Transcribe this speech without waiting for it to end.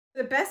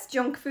The best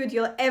junk food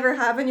you'll ever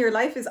have in your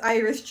life is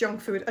Irish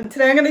junk food, and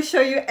today I'm going to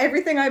show you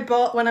everything I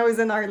bought when I was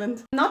in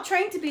Ireland. I'm not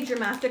trying to be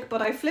dramatic,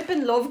 but I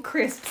flippin' love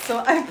crisps,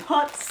 so I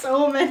bought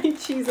so many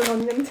cheese and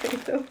onion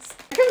potatoes.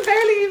 I can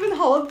barely even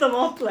hold them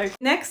up, like.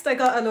 Next, I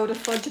got a load of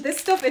fudge. This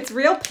stuff, it's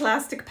real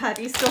plastic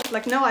patty stuff.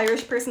 Like, no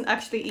Irish person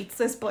actually eats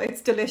this, but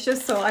it's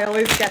delicious, so I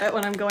always get it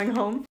when I'm going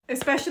home.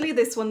 Especially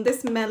this one,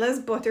 this Mella's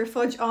butter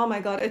fudge. Oh my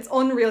god, it's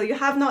unreal. You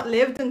have not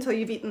lived until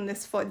you've eaten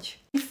this fudge.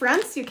 In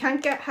France, you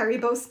can't get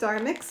Haribo Star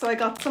Mix, so I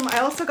got some. I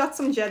also got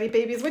some Jelly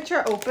Babies, which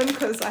are open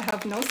because I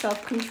have no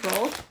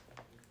self-control.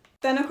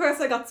 Then of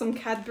course I got some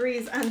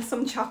Cadbury's and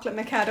some chocolate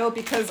Mikado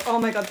because oh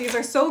my god, these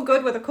are so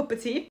good with a cup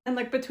of tea. And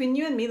like between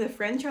you and me, the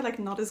French are like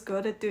not as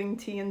good at doing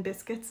tea and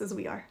biscuits as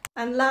we are.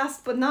 And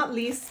last but not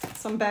least,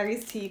 some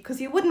berries tea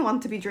because you wouldn't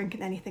want to be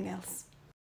drinking anything else.